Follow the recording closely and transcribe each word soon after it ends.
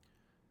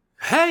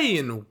Hey,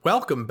 and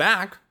welcome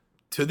back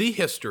to the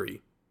history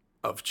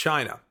of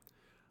China.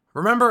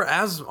 Remember,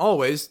 as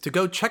always, to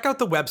go check out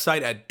the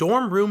website at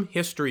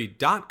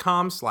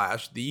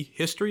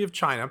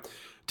dormroomhistory.com/thehistoryofchina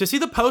to see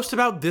the post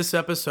about this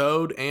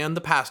episode and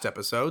the past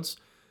episodes.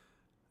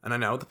 And I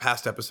know the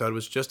past episode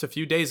was just a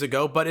few days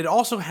ago, but it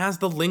also has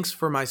the links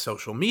for my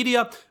social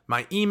media,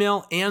 my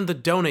email, and the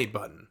donate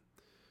button.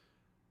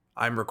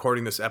 I'm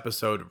recording this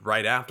episode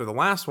right after the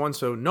last one,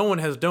 so no one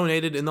has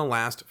donated in the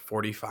last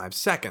 45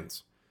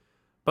 seconds.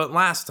 But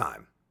last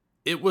time,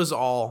 it was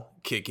all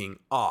kicking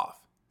off.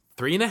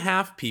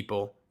 3.5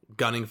 people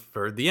gunning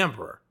for the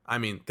emperor. I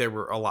mean, there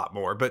were a lot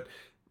more, but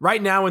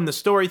right now in the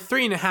story,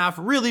 3.5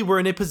 really were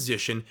in a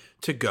position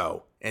to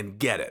go and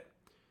get it.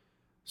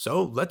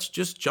 So let's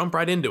just jump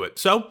right into it.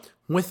 So,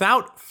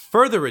 without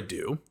further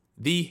ado,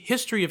 the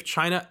History of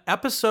China,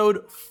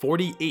 episode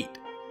 48,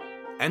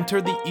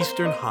 Enter the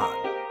Eastern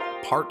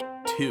Han, part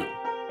 2.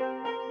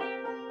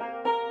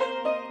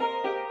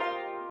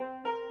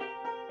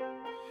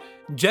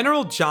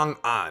 General Zhang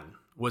An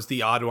was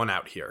the odd one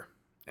out here,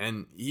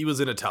 and he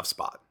was in a tough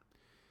spot.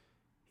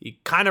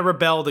 He kind of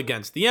rebelled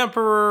against the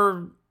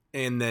emperor,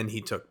 and then he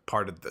took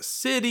part of the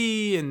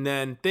city, and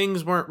then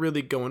things weren't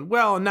really going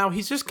well, and now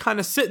he's just kind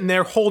of sitting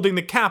there holding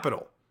the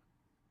capital.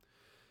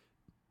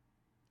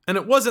 And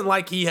it wasn't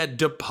like he had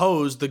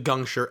deposed the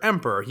Gongshi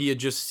emperor, he had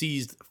just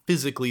seized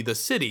physically the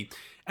city.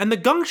 And the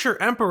Gongshi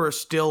emperor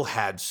still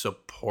had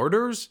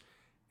supporters,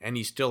 and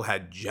he still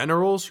had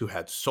generals who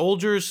had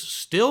soldiers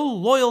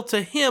still loyal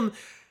to him,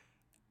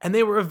 and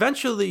they were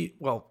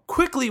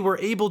quickly were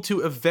able to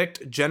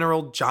evict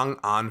General Zhang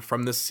An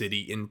from the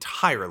city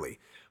entirely,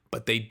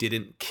 but they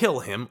didn't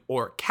kill him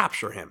or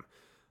capture him.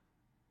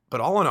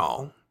 But all in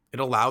all, it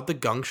allowed the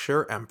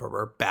Gongshi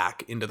emperor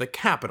back into the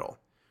capital.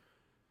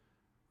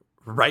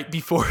 Right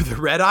before the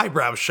Red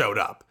Eyebrows showed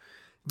up.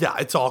 Yeah,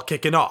 it's all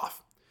kicking off.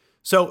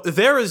 So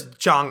there is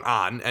Zhang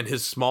An and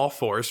his small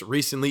force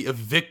recently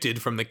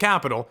evicted from the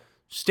capital,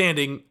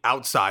 standing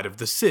outside of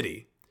the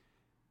city.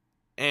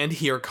 And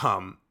here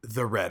come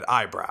the Red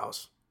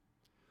Eyebrows.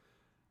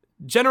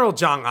 General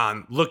Zhang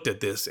An looked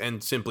at this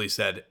and simply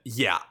said,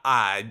 yeah,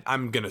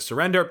 I'm gonna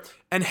surrender.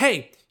 And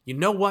hey, you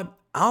know what?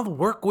 I'll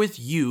work with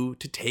you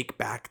to take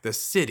back the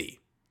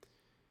city.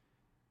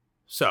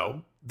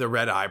 So the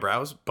Red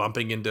Eyebrows,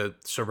 bumping into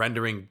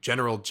surrendering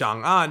General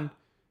Zhang An,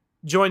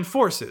 joined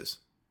forces,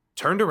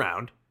 turned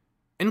around,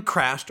 and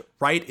crashed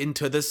right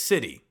into the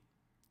city.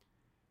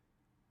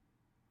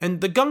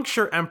 And the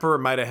Gongshi emperor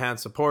might have had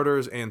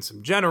supporters and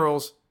some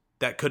generals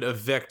that could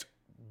evict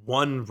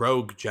one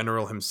rogue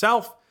general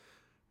himself,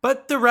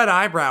 but the Red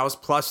Eyebrows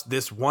plus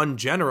this one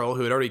general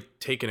who had already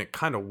taken it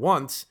kind of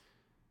once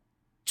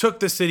took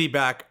the city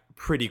back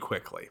pretty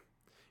quickly.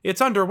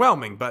 It's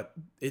underwhelming, but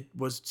it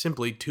was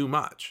simply too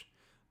much.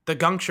 The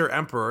Gongshi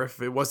emperor,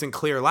 if it wasn't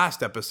clear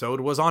last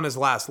episode, was on his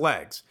last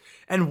legs.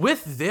 And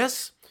with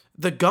this,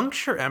 the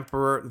Gongshi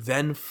emperor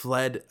then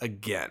fled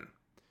again.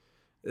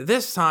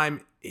 This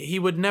time, he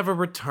would never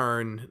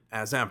return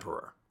as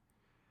emperor,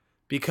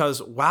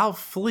 because while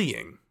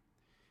fleeing,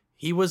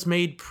 he was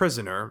made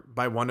prisoner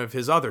by one of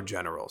his other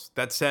generals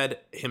that said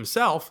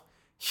himself,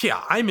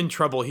 yeah, I'm in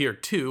trouble here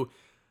too,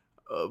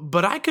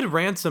 but I could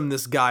ransom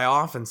this guy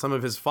off and some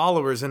of his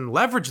followers and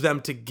leverage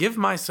them to give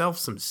myself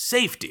some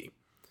safety.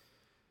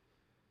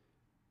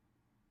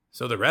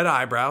 So the Red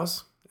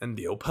Eyebrows and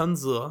Liu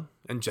Pengzi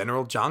and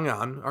General Zhang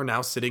An are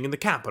now sitting in the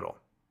capital.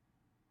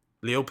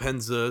 Liu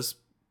Pengzi's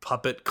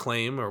puppet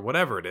claim, or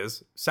whatever it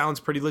is, sounds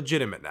pretty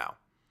legitimate now.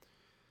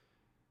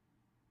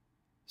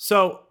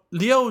 So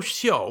Liu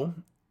Xiu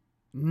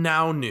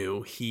now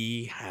knew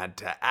he had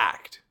to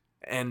act,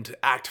 and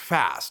act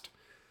fast.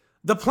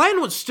 The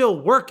plan was still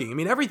working. I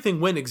mean,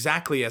 everything went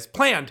exactly as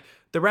planned.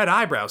 The Red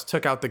Eyebrows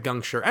took out the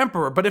Gongshi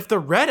emperor, but if the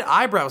Red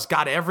Eyebrows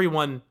got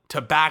everyone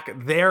to back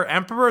their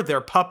emperor,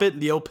 their puppet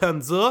Liu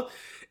Pengzi,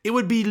 it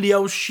would be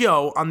Liu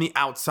Xiu on the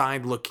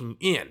outside looking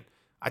in.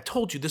 I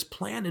told you this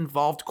plan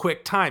involved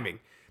quick timing.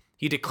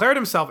 He declared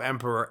himself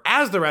emperor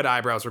as the Red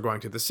Eyebrows were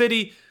going to the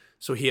city,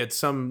 so he had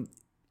some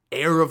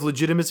air of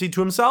legitimacy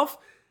to himself,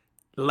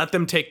 let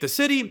them take the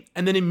city,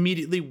 and then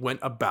immediately went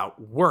about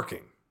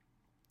working.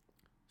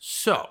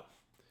 So,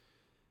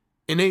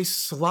 in a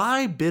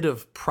sly bit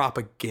of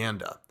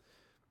propaganda,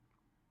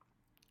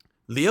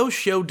 Liu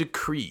Xiu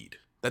decreed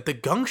that the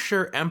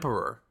Gongshi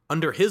emperor,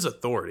 under his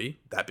authority,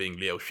 that being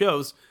Liu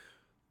Xiu's,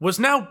 was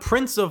now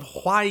Prince of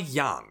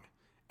Huaiyang,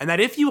 and that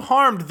if you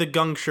harmed the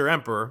Gongshi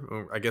emperor,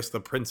 or I guess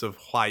the Prince of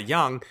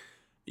Huaiyang,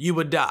 you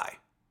would die.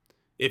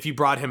 If you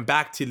brought him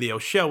back to Liu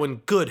Xiu in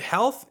good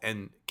health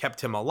and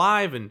kept him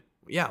alive and,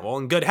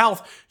 in good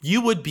health,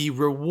 you would be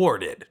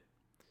rewarded.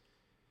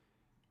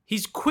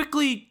 He's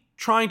quickly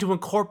trying to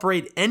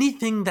incorporate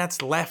anything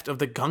that's left of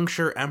the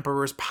Gongshi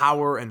emperor's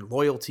power and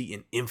loyalty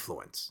and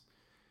influence.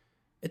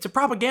 It's a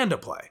propaganda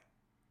play.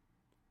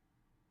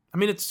 I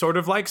mean, it's sort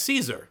of like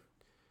Caesar.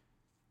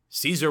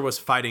 Caesar was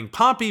fighting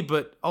Pompey,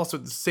 but also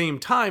at the same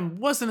time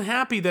wasn't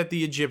happy that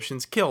the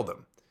Egyptians killed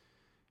him.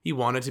 He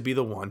wanted to be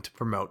the one to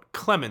promote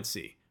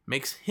clemency,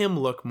 makes him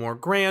look more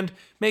grand,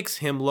 makes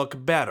him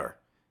look better.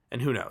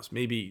 And who knows,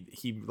 maybe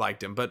he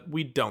liked him, but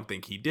we don't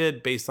think he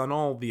did based on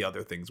all the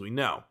other things we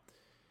know.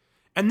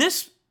 And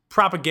this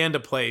propaganda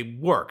play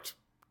worked,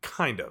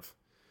 kind of.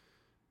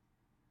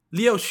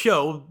 Liu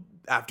Xiu,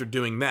 after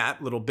doing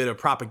that little bit of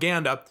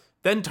propaganda,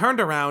 then turned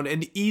around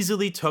and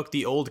easily took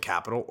the old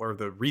capital, or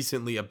the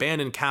recently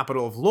abandoned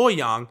capital of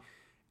Luoyang,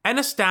 and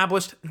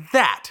established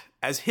that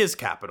as his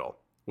capital,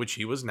 which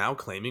he was now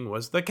claiming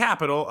was the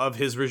capital of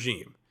his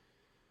regime.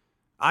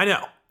 I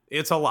know,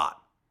 it's a lot.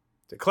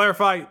 To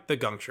clarify, the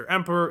Gongshi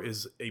Emperor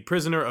is a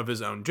prisoner of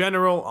his own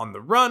general on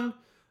the run.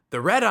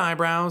 The Red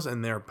Eyebrows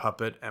and their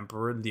puppet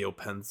Emperor Liu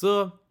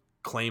Pengzi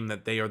claim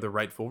that they are the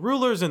rightful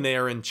rulers and they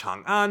are in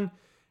Chang'an,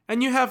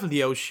 and you have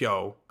Liu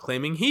Xiu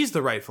claiming he's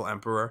the rightful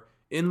emperor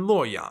in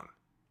Luoyang.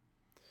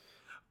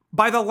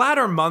 By the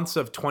latter months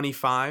of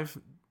 25,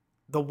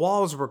 the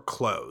walls were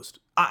closed.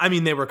 I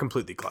mean, they were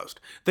completely closed.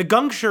 The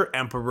Gongshi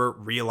Emperor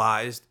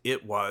realized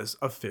it was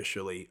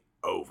officially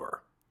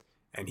over,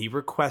 and he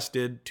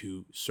requested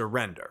to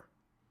surrender.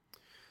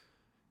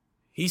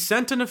 He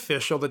sent an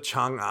official to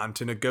Chang'an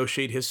to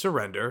negotiate his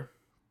surrender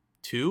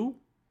to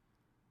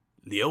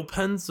Liu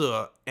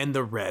Pengzi and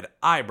the Red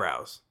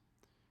Eyebrows.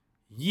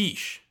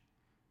 Yeesh.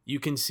 You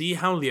can see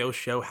how Liu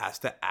Xiu has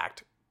to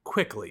act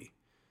quickly.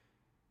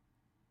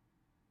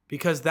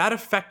 Because that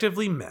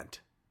effectively meant,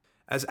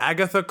 as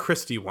Agatha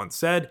Christie once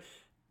said,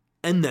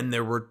 and then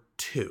there were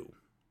two.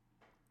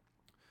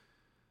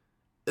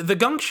 The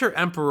Gongshi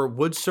Emperor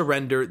would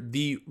surrender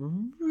the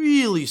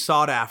really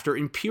sought-after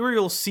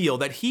imperial seal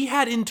that he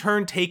had in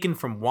turn taken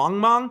from Wang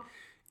Mang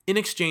in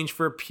exchange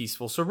for a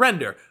peaceful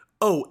surrender.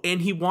 Oh,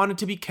 and he wanted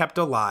to be kept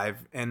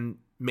alive and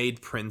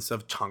made Prince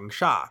of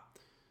Changsha.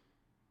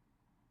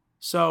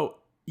 So,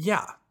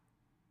 yeah,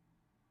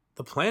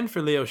 the plan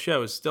for Liu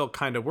Xiu is still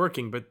kind of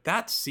working, but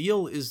that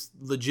seal is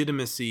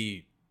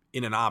legitimacy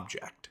in an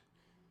object.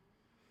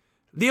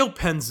 Liu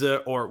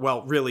Pengzi, or,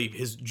 well, really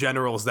his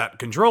generals that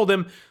controlled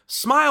him,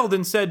 smiled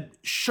and said,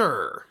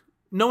 sure,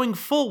 knowing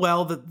full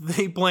well that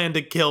they planned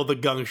to kill the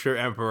Gongshi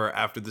Emperor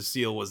after the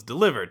seal was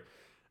delivered.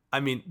 I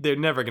mean, they're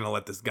never going to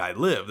let this guy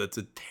live. That's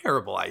a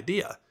terrible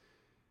idea.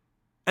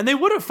 And they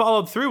would have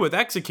followed through with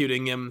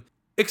executing him,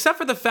 except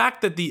for the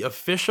fact that the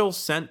official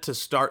sent to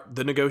start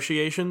the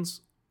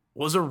negotiations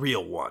was a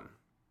real one,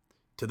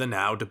 to the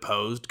now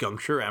deposed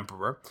Gongshi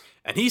Emperor,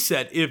 and he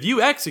said, if you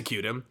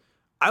execute him,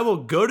 I will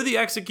go to the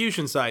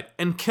execution site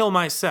and kill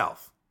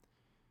myself.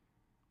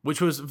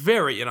 Which was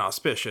very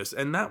inauspicious,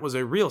 and that was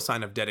a real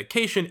sign of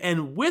dedication,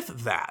 and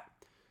with that,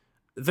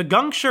 the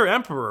Gongshi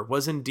Emperor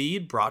was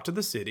indeed brought to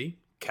the city,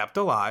 kept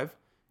alive,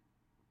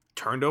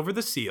 turned over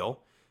the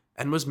seal,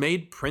 and was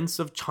made Prince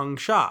of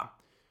Changsha,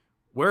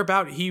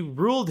 whereabout he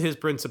ruled his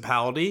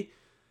principality,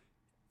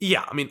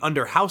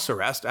 under house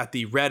arrest at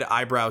the Red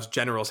Eyebrows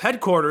General's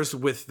headquarters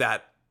with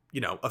that,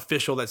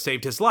 official that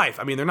saved his life.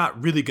 I mean, they're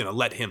not really going to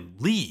let him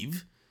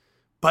leave,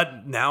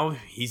 but now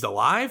he's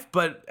alive.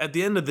 But at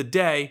the end of the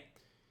day,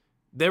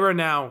 there are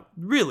now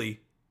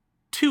really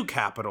two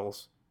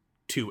capitals,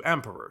 two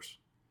emperors.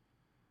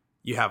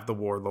 You have the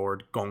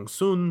warlord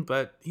Gongsun,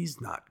 but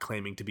he's not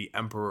claiming to be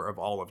emperor of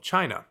all of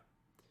China.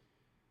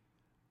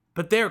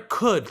 But there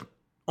could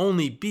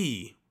only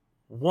be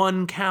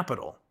one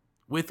capital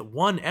with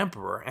one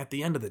emperor at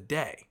the end of the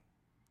day.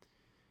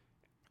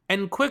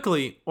 And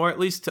quickly, or at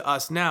least to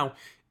us now,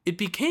 it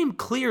became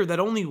clear that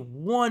only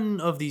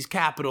one of these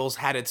capitals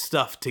had its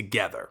stuff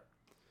together.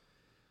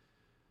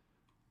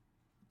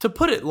 To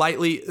put it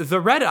lightly,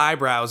 the Red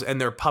Eyebrows and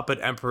their puppet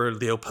emperor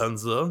Liu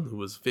Pengzi, who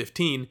was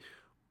 15,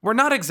 were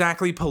not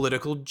exactly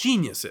political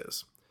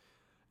geniuses.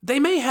 They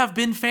may have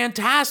been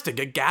fantastic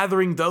at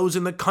gathering those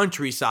in the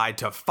countryside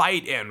to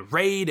fight and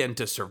raid and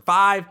to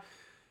survive,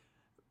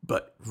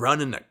 but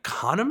run an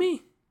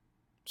economy?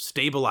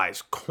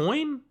 Stabilize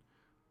coin?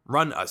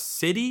 Run a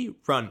city?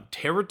 Run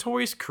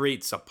territories?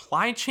 Create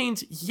supply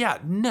chains? Yeah,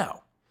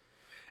 no.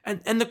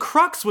 And the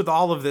crux with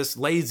all of this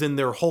lays in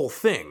their whole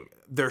thing,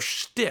 their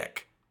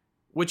shtick,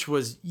 which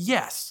was,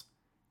 yes,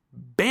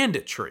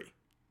 banditry.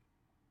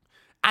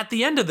 At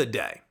the end of the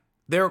day,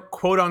 their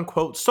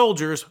quote-unquote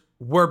soldiers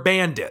were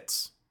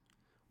bandits.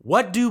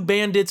 What do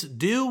bandits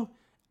do?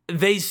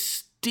 They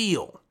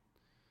steal.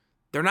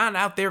 They're not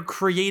out there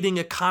creating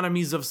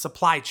economies of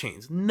supply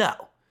chains.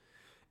 No.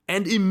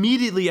 And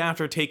immediately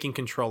after taking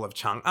control of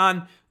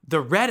Chang'an,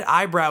 the Red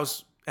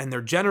Eyebrows and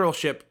their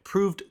generalship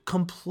proved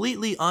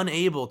completely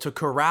unable to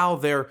corral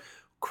their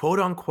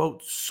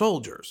quote-unquote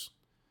soldiers.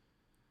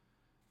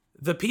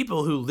 The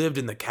people who lived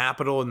in the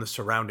capital and the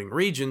surrounding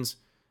regions,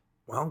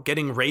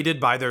 getting raided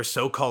by their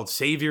so-called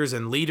saviors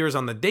and leaders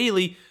on the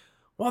daily,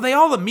 they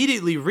all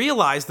immediately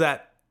realized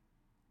that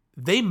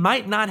they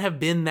might not have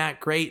been that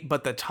great,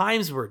 but the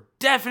times were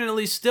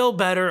definitely still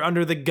better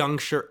under the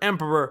Gongshi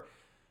Emperor.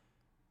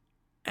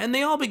 And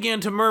they all began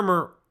to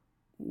murmur,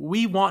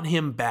 we want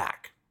him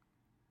back.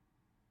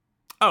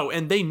 Oh,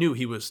 and they knew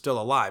he was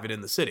still alive and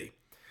in the city.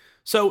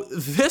 So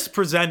this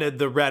presented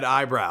the Red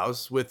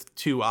Eyebrows with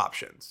two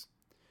options.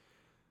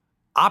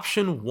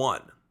 Option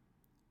 1,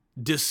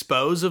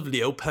 dispose of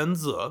Liu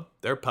Pengzi,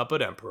 their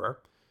puppet emperor,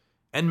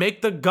 and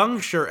make the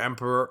Gungshi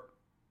emperor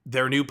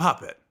their new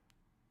puppet.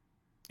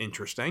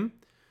 Interesting.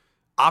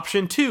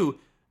 Option 2,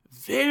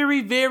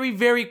 very, very,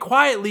 very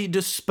quietly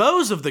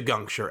dispose of the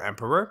Gungshi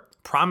emperor,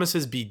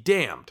 promises be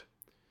damned.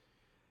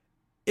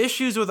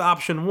 Issues with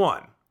option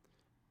 1.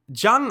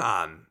 Zhang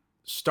An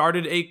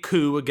started a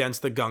coup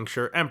against the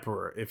Gungshi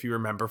emperor, if you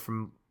remember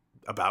from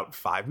about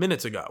 5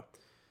 minutes ago.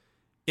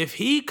 If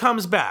he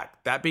comes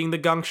back, that being the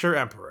Gungshi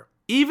emperor,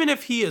 even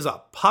if he is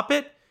a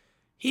puppet,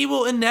 he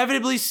will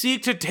inevitably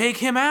seek to take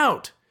him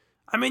out.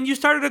 I mean, you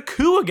started a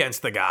coup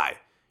against the guy.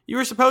 You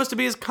were supposed to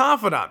be his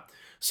confidant.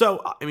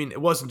 So, I mean,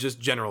 it wasn't just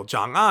General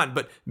Zhang An,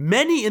 but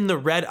many in the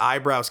Red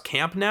Eyebrows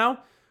camp now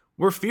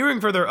were fearing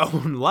for their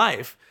own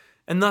life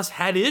and thus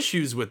had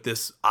issues with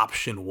this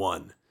option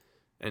 1.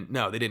 And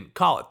no, they didn't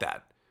call it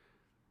that.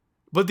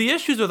 But the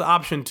issues with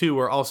option 2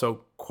 were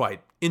also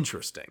quite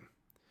interesting.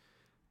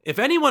 If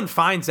anyone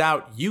finds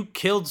out you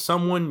killed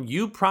someone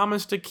you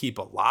promised to keep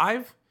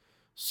alive,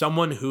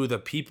 someone who the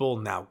people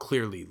now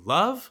clearly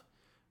love,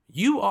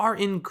 you are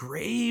in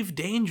grave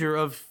danger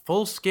of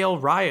full-scale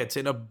riots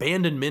and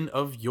abandonment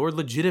of your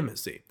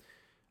legitimacy.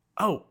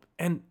 Oh,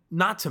 and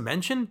not to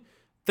mention,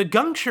 the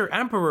Gungshi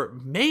emperor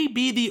may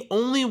be the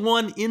only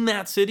one in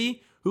that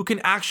city who can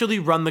actually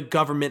run the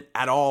government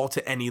at all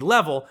to any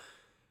level,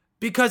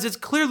 because it's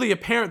clearly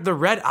apparent the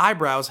Red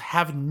Eyebrows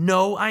have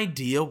no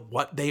idea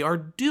what they are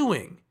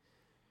doing.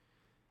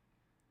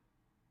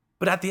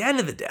 But at the end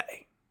of the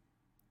day,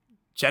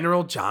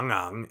 General Zhang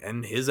An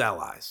and his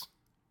allies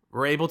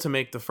were able to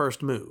make the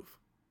first move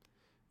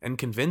and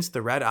convince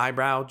the Red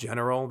Eyebrow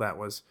general that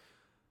was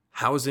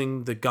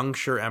housing the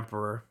Gungshi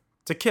emperor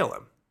to kill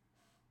him.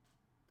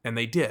 And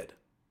they did.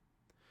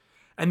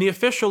 And the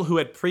official who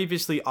had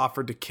previously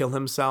offered to kill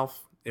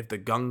himself if the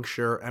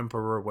Gungshi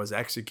emperor was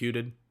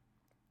executed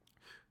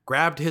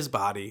grabbed his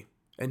body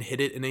and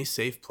hid it in a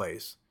safe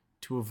place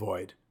to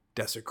avoid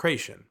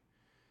desecration.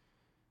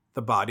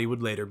 The body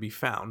would later be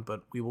found,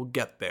 but we will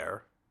get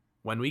there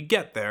when we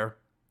get there,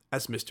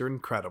 as Mr.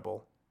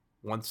 Incredible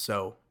once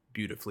so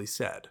beautifully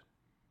said.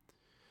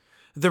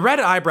 The Red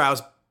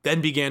Eyebrows then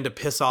began to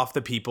piss off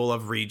the people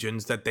of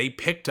regions that they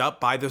picked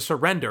up by the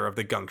surrender of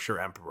the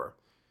Gungshi emperor.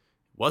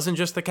 It wasn't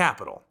just the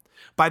capital.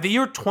 By the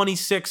year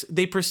 26,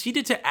 they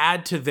proceeded to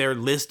add to their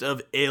list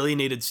of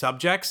alienated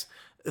subjects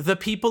the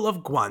people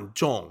of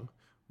Guangzhou,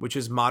 which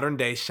is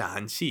modern-day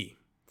Shaanxi.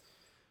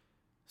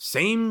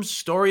 Same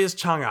story as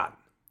Chang'an.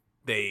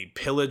 They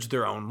pillaged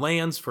their own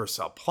lands for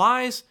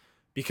supplies,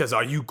 because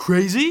are you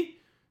crazy?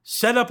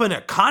 Set up an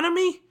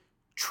economy?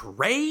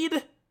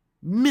 Trade?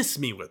 Miss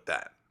me with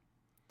that.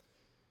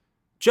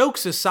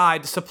 Jokes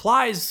aside,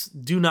 supplies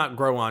do not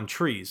grow on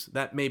trees.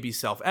 That may be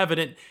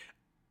self-evident,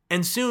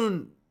 and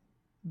soon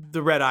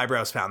the Red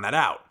Eyebrows found that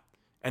out,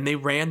 and they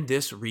ran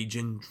this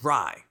region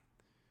dry.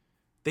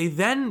 They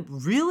then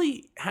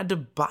really had to,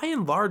 by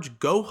and large,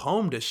 go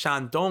home to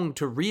Shandong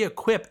to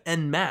re-equip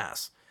en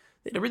masse.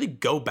 They had to really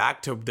go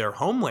back to their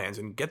homelands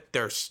and get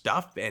their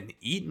stuff and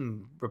eat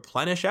and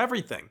replenish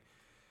everything.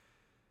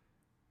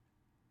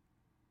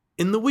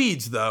 In the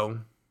weeds,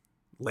 though,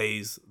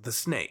 lays the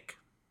snake.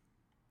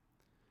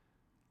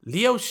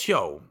 Liu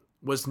Xiu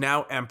was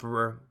now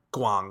Emperor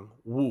Guang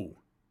Wu,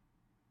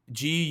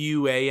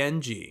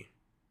 Guangwu,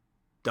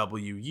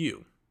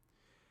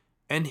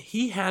 and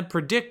he had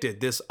predicted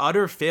this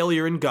utter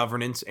failure in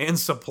governance and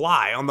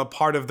supply on the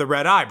part of the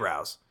Red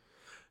Eyebrows.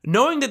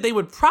 Knowing that they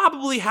would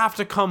probably have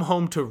to come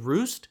home to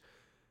roost,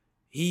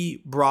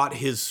 he brought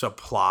his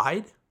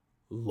supplied,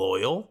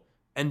 loyal,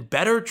 and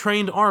better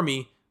trained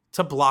army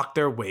to block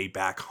their way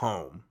back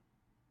home.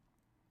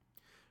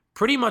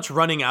 Pretty much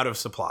running out of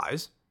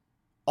supplies,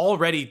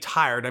 already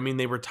tired,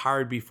 they were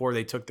tired before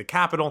they took the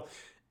capital,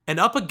 and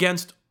up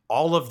against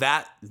all of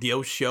that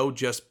Liu Xiu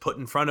just put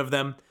in front of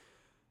them,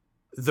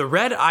 the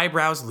Red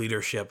Eyebrows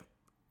leadership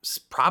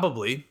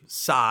probably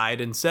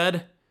sighed and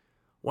said,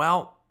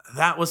 well,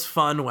 that was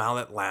fun while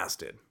it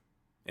lasted,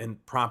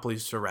 and promptly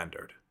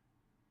surrendered.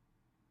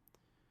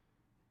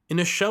 In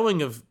a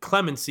showing of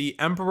clemency,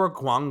 Emperor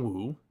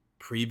Guangwu,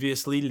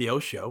 previously Liu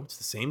Xiu, it's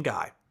the same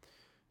guy,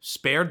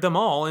 spared them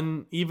all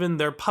and even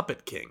their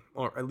puppet king,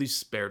 or at least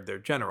spared their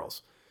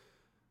generals.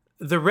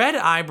 The Red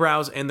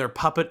Eyebrows and their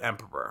puppet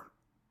emperor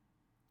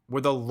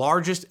were the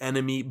largest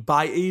enemy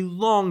by a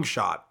long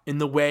shot in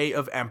the way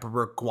of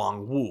Emperor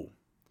Guangwu.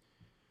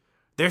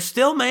 There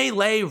still may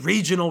lay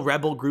regional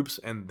rebel groups,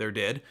 and there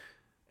did,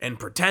 and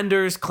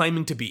pretenders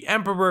claiming to be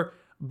emperor,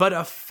 but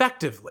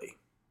effectively,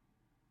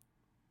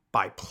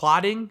 by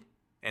plotting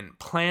and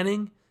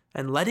planning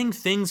and letting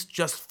things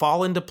just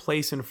fall into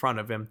place in front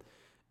of him,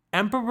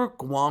 Emperor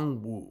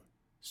Guangwu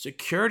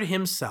secured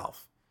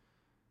himself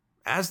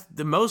as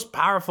the most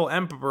powerful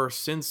emperor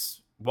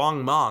since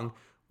Wang Mang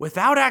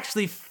without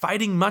actually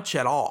fighting much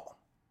at all.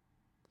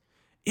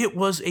 It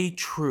was a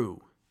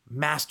true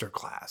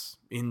masterclass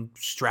in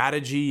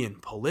strategy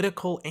and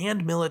political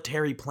and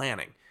military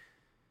planning.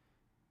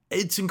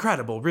 It's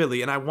incredible,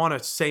 really, and I want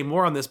to say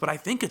more on this, but I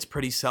think it's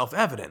pretty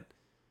self-evident.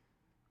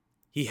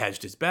 He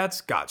hedged his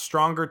bets, got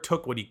stronger,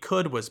 took what he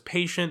could, was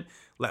patient,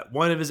 let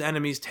one of his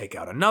enemies take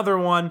out another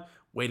one,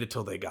 waited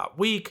till they got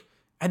weak,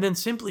 and then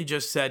simply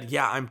just said,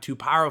 yeah, I'm too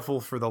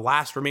powerful for the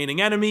last remaining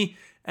enemy,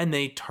 and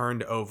they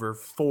turned over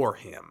for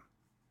him.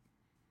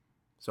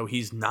 So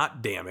he's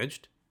not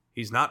damaged,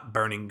 he's not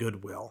burning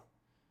goodwill,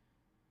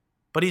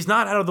 but he's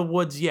not out of the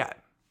woods yet.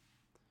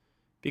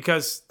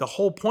 Because the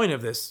whole point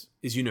of this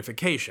is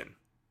unification.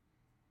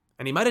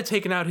 And he might have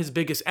taken out his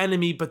biggest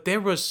enemy, but there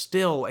was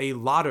still a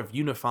lot of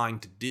unifying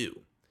to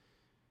do.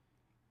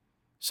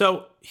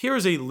 So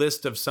here's a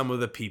list of some of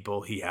the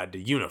people he had to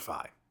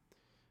unify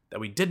that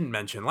we didn't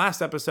mention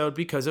last episode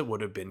because it would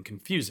have been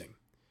confusing.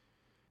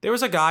 There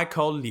was a guy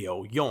called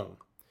Liu Yong,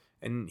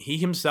 and he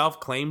himself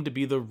claimed to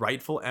be the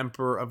rightful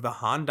emperor of the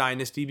Han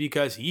Dynasty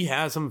because he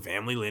has some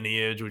family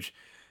lineage, which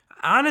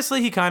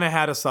honestly he kind of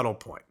had a subtle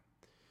point.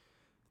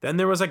 Then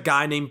there was a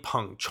guy named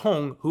Peng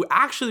Chong who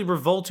actually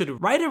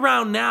revolted right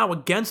around now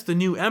against the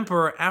new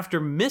emperor after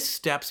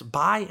missteps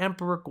by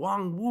Emperor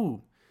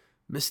Guangwu.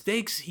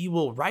 Mistakes he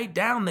will write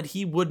down that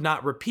he would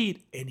not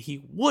repeat, and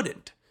he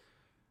wouldn't.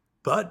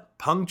 But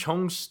Peng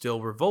Chong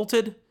still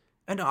revolted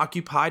and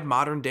occupied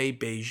modern-day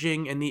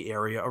Beijing and the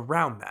area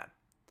around that.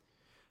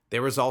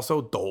 There was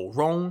also Dou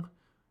Rong,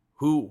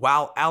 who,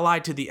 while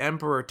allied to the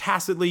emperor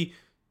tacitly,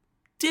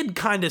 did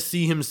kind of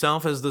see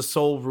himself as the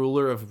sole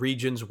ruler of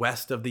regions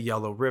west of the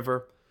Yellow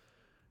River.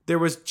 There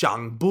was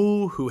Zhang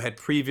Bu, who had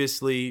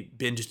previously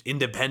been just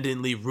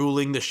independently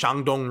ruling the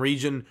Shandong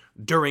region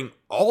during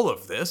all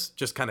of this,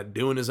 just kind of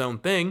doing his own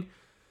thing.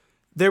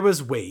 There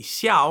was Wei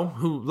Xiao,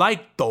 who,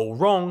 like Dou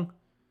Rong,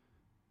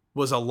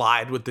 was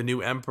allied with the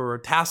new emperor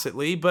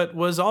tacitly, but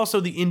was also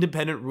the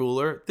independent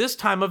ruler, this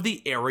time of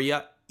the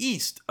area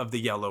east of the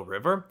Yellow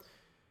River.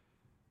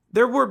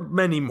 There were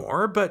many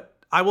more, but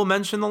I will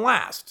mention the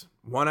last,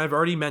 one I've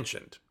already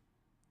mentioned.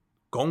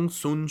 Gong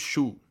Sun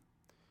Shu,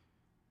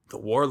 the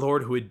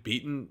warlord who had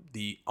beaten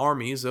the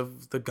armies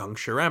of the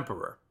Gongshi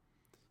Emperor.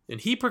 And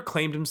he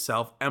proclaimed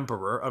himself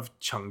emperor of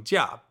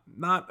Chengjia,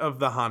 not of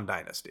the Han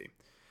Dynasty.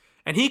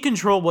 And he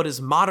controlled what is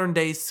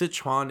modern-day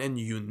Sichuan and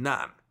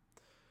Yunnan.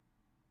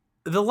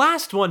 The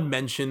last one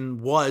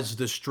mentioned was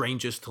the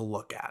strangest to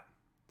look at.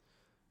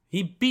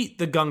 He beat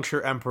the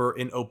Gongshi Emperor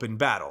in open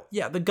battle.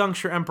 Yeah, the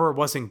Gongshi Emperor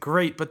wasn't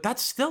great, but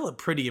that's still a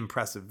pretty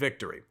impressive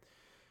victory.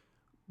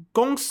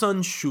 Gong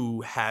Sun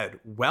Shu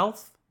had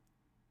wealth,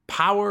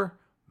 power,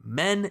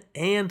 men,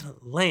 and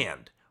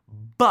land,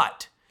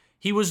 but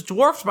he was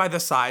dwarfed by the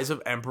size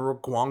of Emperor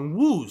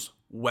Guangwu's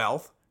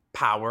wealth,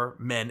 power,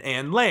 men,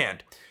 and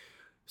land.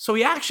 So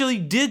he actually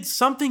did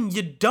something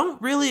you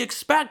don't really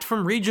expect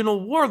from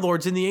regional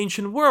warlords in the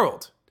ancient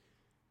world.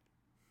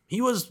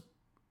 He was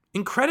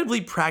incredibly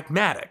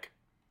pragmatic.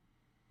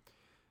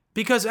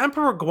 Because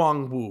Emperor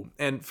Guangwu,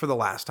 and for the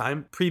last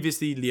time,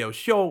 previously Liu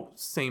Xiu,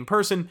 same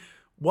person,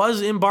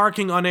 was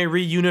embarking on a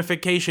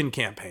reunification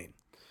campaign.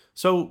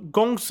 So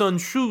Gong Sun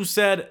Shu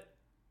said,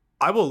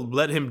 I will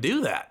let him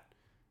do that.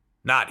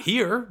 Not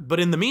here, but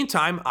in the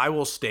meantime, I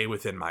will stay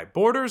within my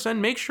borders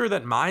and make sure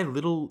that my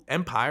little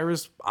empire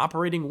is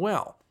operating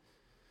well.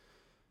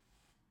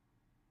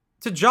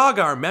 To jog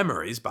our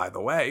memories, by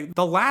the way,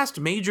 the last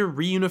major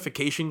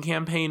reunification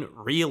campaign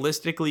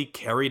realistically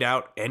carried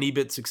out any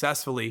bit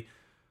successfully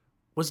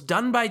was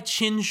done by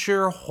Qin Shi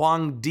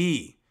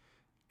Huangdi.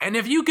 And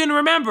if you can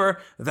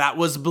remember, that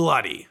was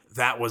bloody,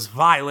 that was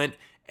violent,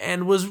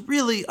 and was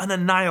really an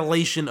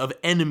annihilation of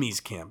enemies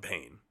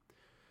campaign.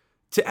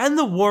 To end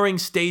the Warring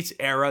States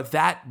era,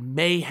 that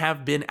may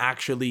have been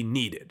actually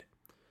needed.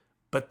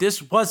 But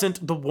this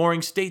wasn't the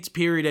Warring States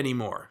period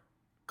anymore.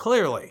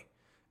 Clearly.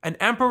 And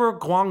Emperor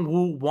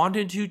Guangwu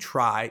wanted to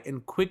try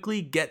and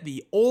quickly get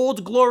the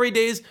old glory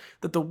days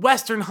that the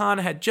Western Han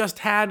had just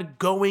had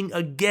going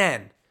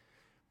again.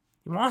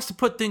 He wants to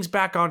put things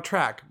back on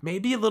track,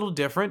 maybe a little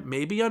different,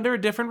 maybe under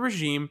a different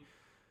regime,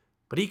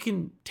 but he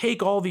can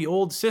take all the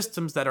old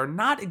systems that are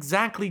not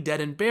exactly dead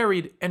and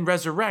buried and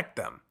resurrect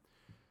them.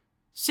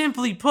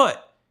 Simply put,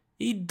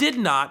 he did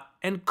not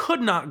and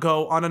could not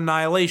go on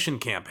annihilation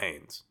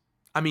campaigns.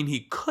 I mean,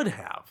 he could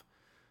have,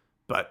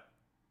 but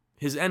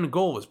his end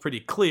goal was pretty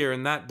clear,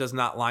 and that does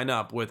not line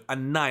up with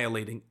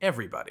annihilating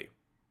everybody.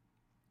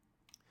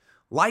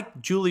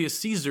 Like Julius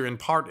Caesar in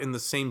part in the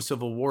same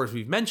civil wars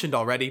we've mentioned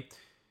already,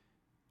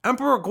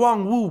 Emperor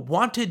Guangwu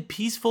wanted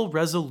peaceful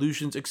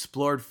resolutions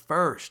explored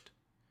first.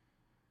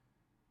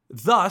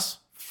 Thus,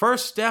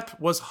 first step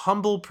was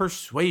humble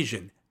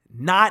persuasion,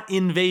 not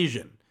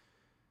invasion.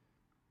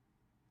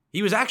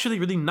 He was actually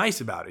really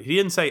nice about it. He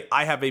didn't say,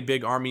 I have a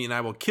big army and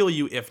I will kill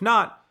you if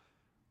not.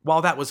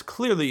 While that was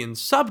clearly in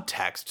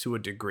subtext to a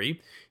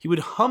degree, he would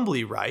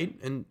humbly write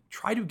and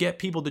try to get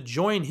people to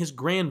join his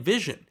grand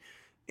vision.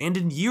 And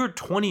in year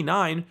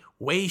 29,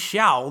 Wei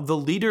Xiao, the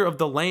leader of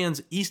the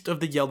lands east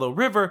of the Yellow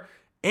River,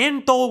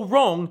 and Dou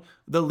Rong,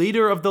 the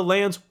leader of the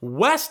lands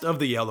west of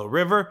the Yellow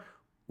River,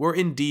 were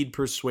indeed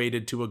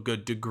persuaded to a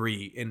good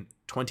degree in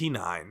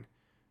 29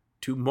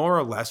 to more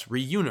or less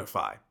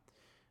reunify.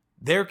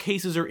 Their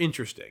cases are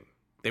interesting,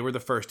 They were the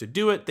first to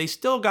do it. They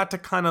still got to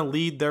kind of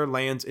lead their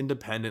lands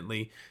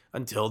independently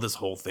until this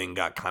whole thing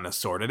got kind of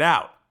sorted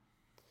out.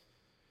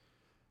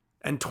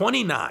 And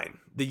 29,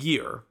 the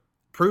year,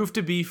 proved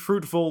to be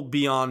fruitful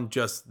beyond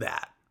just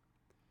that.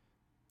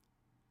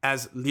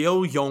 As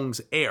Liu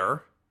Yong's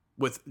heir,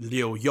 with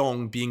Liu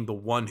Yong being the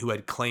one who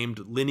had claimed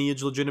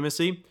lineage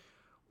legitimacy,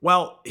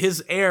 well,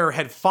 his heir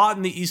had fought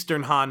in the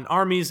Eastern Han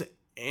armies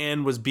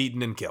and was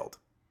beaten and killed.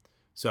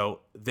 So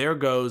there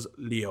goes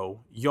Liu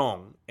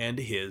Yong and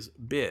his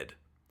bid.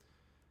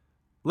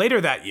 Later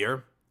that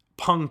year,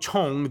 Peng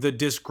Chong, the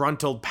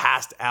disgruntled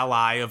past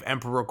ally of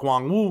Emperor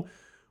Guangwu,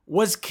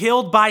 was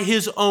killed by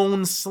his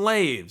own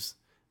slaves.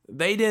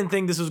 They didn't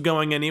think this was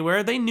going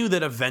anywhere. They knew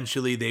that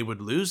eventually they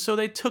would lose, so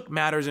they took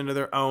matters into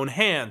their own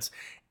hands.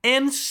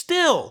 And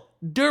still,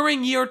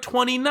 during year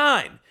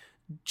 29,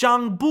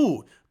 Zhang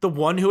Bu, the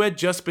one who had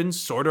just been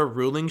sort of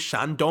ruling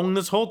Shandong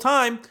this whole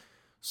time,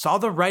 saw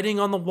the writing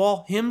on the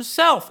wall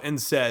himself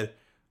and said,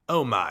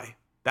 "Oh my,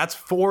 that's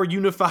 4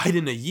 unified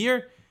in a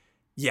year?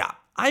 Yeah,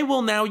 I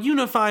will now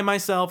unify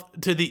myself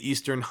to the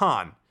Eastern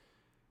Han."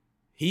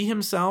 He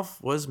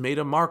himself was made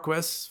a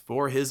marquess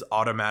for his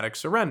automatic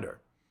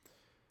surrender.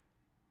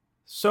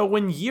 So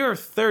when year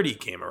 30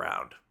 came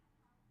around,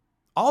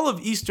 all of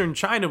Eastern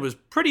China was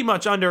pretty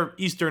much under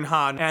Eastern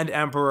Han and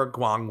Emperor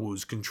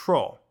Guangwu's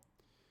control.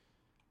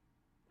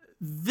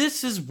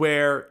 This is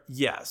where,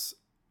 yes,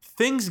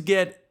 things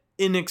get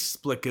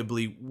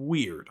inexplicably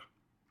weird.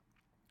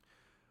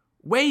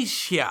 Wei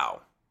Xiao,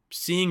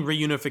 seeing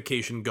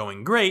reunification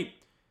going great,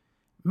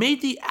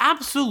 made the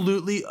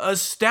absolutely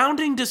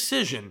astounding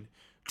decision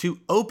to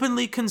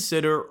openly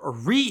consider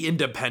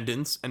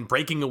re-independence and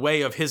breaking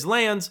away of his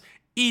lands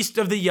east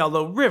of the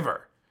Yellow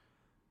River.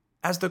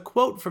 As the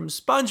quote from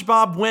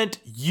SpongeBob went,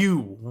 "You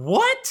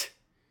what?"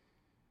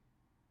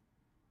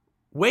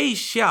 Wei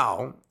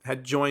Xiao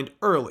had joined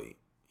early.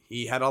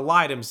 He had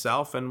allied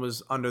himself and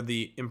was under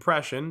the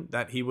impression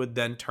that he would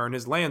then turn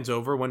his lands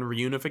over when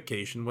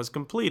reunification was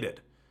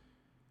completed.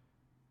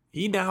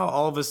 He now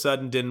all of a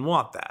sudden didn't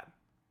want that.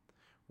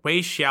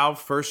 Wei Xiao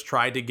first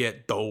tried to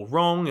get Dou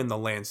Rong and the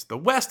lands to the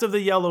west of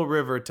the Yellow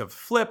River to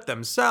flip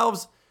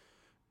themselves.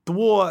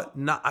 Duo,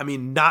 not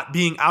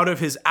being out of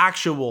his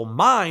actual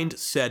mind,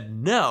 said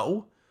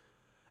no.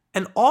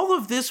 And all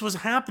of this was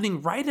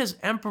happening right as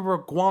Emperor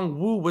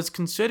Guangwu was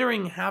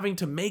considering having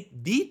to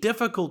make the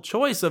difficult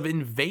choice of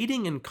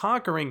invading and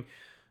conquering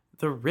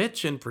the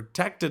rich and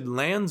protected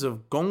lands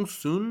of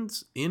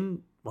Gongsun's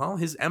in, well,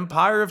 his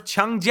empire of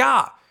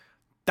Changjia.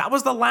 That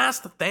was the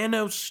last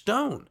Thanos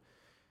stone.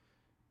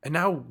 And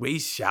now Wei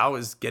Xiao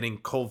is getting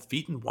cold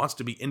feet and wants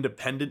to be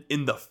independent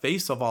in the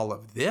face of all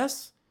of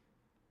this?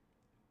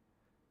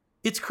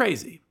 It's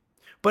crazy.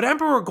 But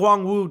Emperor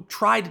Guangwu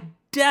tried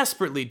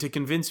desperately to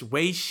convince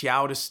Wei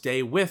Xiao to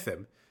stay with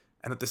him,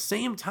 and at the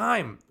same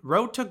time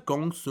wrote to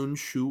Gongsun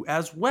Shu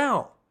as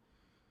well.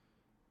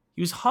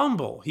 He was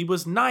humble, he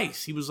was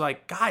nice, he was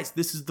like, "Guys,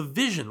 this is the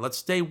vision, let's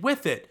stay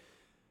with it."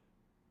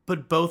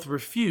 But both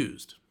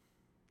refused.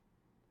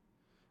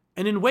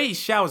 And in Wei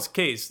Xiao's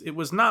case, it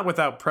was not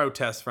without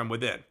protests from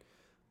within.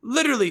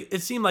 Literally,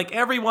 it seemed like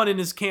everyone in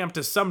his camp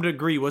to some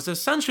degree was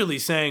essentially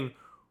saying,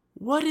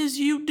 "What is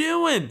you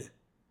doing?"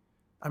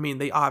 I mean,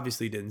 they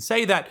obviously didn't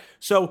say that,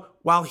 so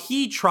while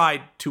he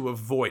tried to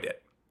avoid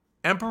it,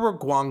 Emperor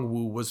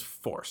Guangwu was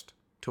forced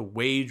to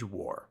wage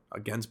war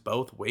against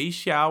both Wei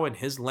Xiao and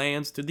his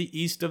lands to the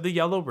east of the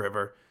Yellow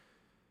River,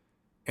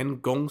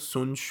 and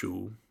Gongsun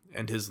Shu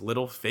and his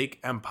little fake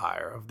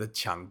empire of the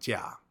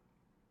Changjia.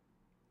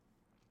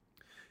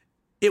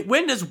 It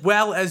went as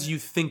well as you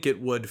think it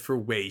would for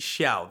Wei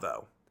Xiao,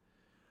 though.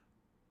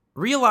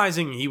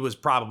 Realizing he was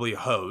probably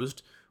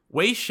hosed,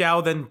 Wei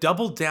Xiao then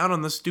doubled down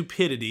on the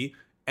stupidity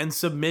and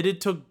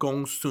submitted to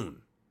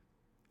Gongsun,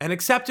 and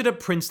accepted a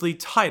princely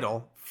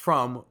title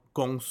from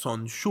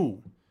Gongsun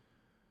Shu.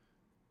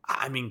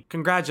 I mean,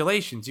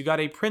 congratulations, you got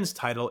a prince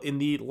title in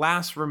the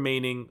last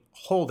remaining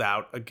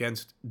holdout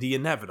against the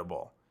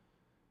inevitable.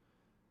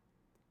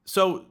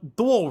 So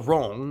Dou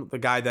Rong, the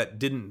guy that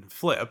didn't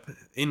flip,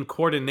 in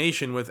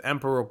coordination with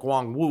Emperor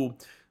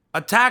Guangwu,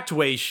 attacked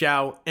Wei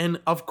Xiao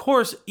and, of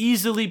course,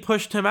 easily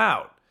pushed him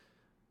out.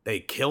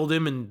 They killed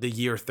him in the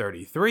year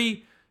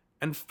 33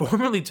 and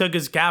formally took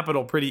his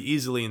capital pretty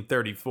easily in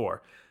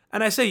 34.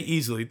 And I say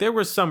easily, there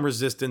was some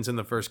resistance in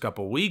the first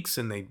couple weeks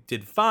and they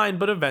did fine,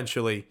 but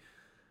eventually,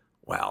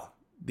 well,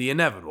 the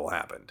inevitable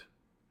happened.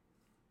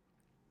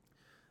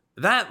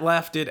 That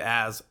left it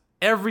as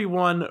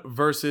everyone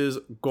versus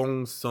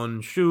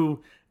Gongsun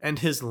Shu and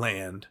his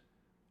land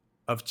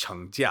of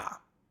Changjia.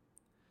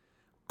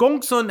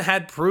 Gongsun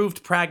had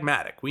proved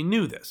pragmatic, we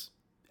knew this,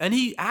 and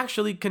he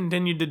actually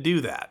continued to do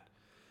that.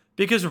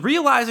 Because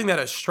realizing that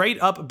a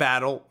straight-up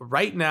battle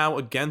right now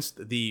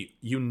against the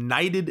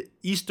united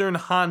Eastern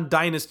Han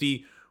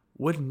dynasty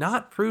would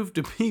not prove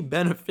to be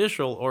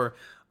beneficial or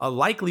a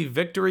likely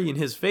victory in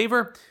his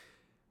favor,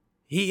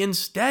 he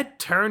instead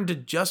turned to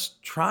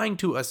just trying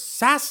to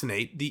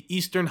assassinate the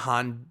Eastern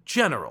Han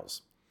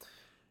generals.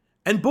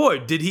 And boy,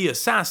 did he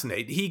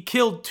assassinate. He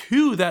killed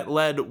two that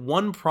led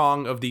one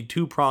prong of the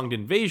two-pronged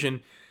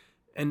invasion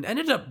and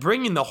ended up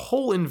bringing the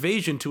whole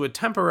invasion to a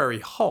temporary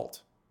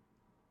halt.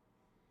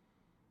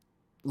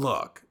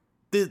 Look,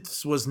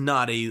 this was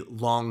not a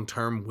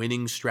long-term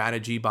winning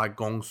strategy by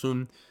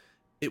Gongsun.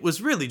 It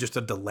was really just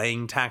a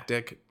delaying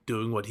tactic,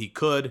 doing what he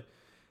could.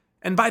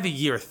 And by the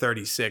year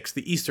 36,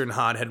 the Eastern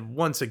Han had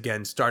once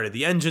again started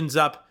the engines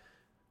up,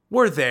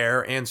 were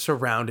there, and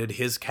surrounded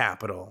his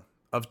capital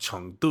of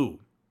Chengdu.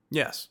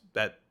 Yes,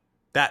 that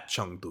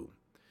Chengdu.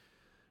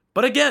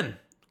 But again,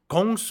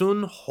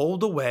 Gongsun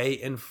holed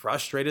away and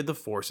frustrated the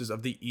forces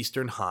of the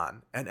Eastern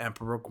Han and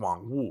Emperor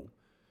Guangwu.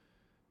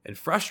 And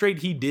frustrate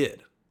he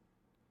did.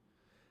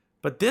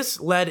 But this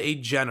led a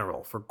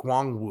general for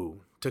Guangwu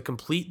to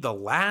complete the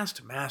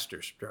last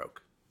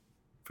masterstroke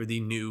for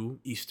the new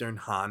Eastern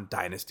Han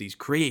dynasty's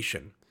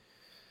creation.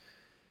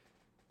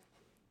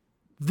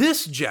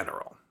 This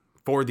general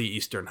for the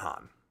Eastern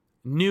Han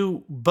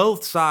knew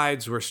both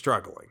sides were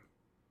struggling.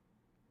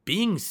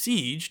 Being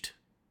sieged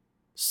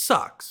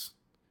sucks,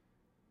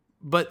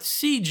 but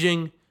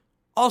sieging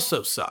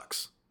also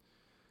sucks.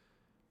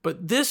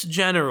 But this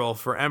general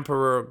for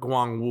Emperor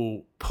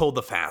Guangwu pulled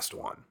the fast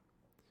one.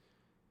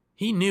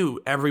 He knew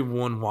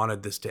everyone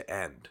wanted this to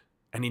end,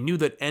 and he knew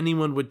that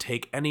anyone would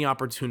take any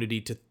opportunity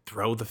to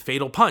throw the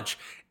fatal punch,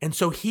 and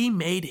so he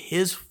made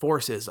his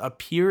forces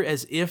appear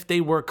as if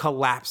they were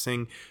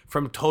collapsing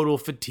from total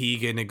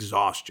fatigue and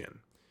exhaustion.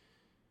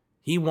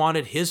 He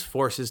wanted his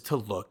forces to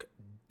look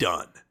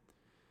done.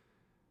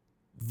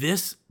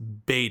 This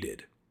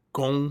baited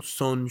Gong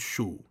Sun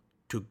Shu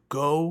to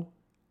go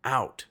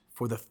out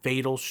for the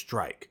fatal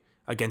strike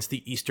against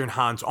the Eastern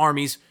Han's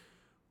armies,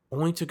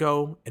 only to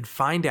go and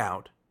find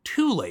out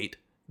too late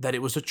that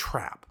it was a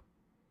trap.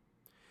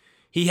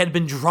 He had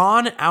been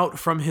drawn out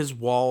from his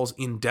walls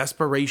in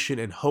desperation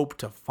and hope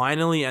to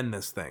finally end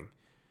this thing.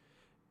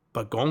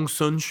 But Gong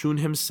Sun Shun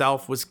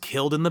himself was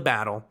killed in the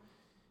battle,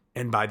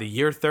 and by the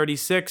year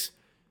 36,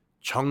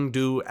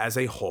 Chengdu as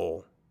a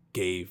whole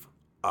gave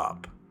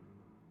up.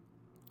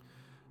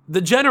 The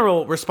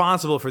general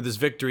responsible for this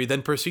victory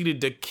then proceeded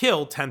to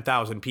kill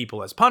 10,000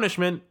 people as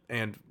punishment,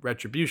 and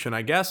retribution,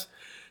 I guess.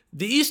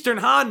 The Eastern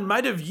Han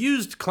might have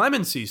used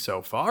clemency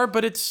so far,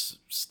 but it's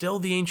still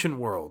the ancient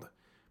world.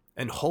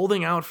 And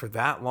holding out for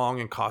that long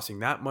and costing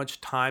that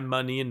much time,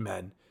 money, and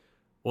men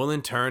will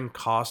in turn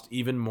cost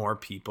even more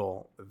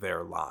people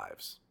their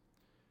lives.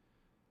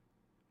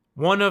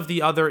 One of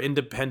the other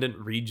independent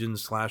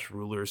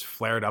regions/rulers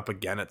flared up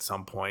again at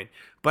some point,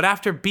 but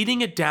after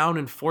beating it down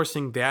and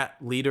forcing that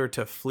leader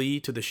to flee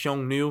to the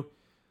Xiongnu,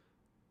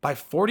 by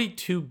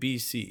 42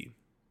 BC,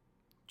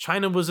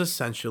 China was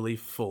essentially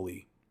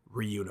fully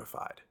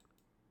reunified.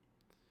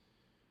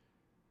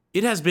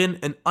 It has been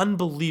an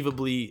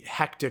unbelievably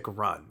hectic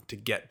run to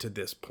get to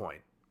this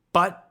point,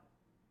 but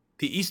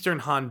the Eastern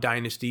Han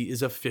dynasty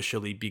is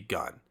officially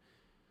begun.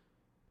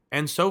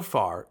 And so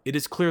far, it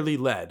is clearly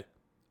led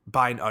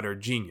by an utter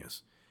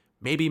genius,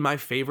 maybe my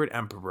favorite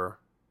emperor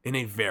in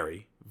a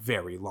very,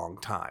 very long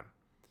time.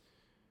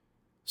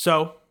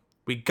 So,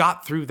 we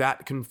got through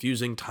that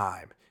confusing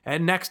time,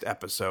 and next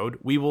episode,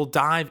 we will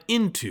dive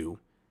into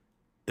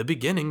the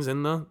beginnings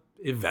and the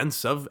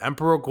events of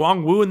Emperor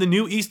Guangwu and the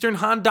new Eastern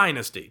Han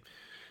dynasty.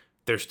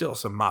 There's still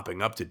some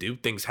mopping up to do.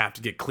 Things have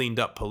to get cleaned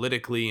up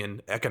politically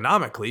and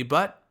economically,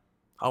 but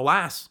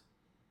alas,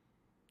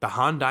 the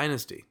Han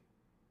dynasty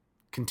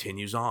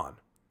continues on.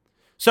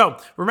 So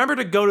remember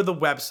to go to the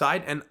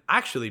website, and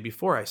actually,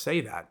 before I say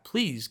that,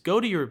 please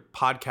go to your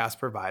podcast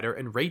provider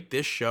and rate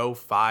this show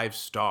 5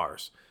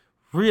 stars.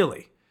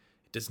 Really,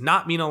 it does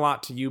not mean a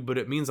lot to you, but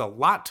it means a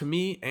lot to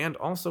me and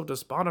also to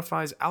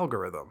Spotify's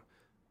algorithm.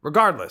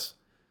 Regardless,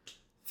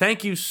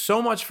 thank you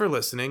so much for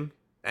listening,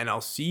 and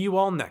I'll see you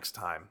all next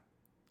time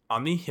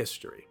on the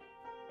history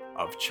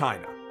of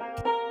China.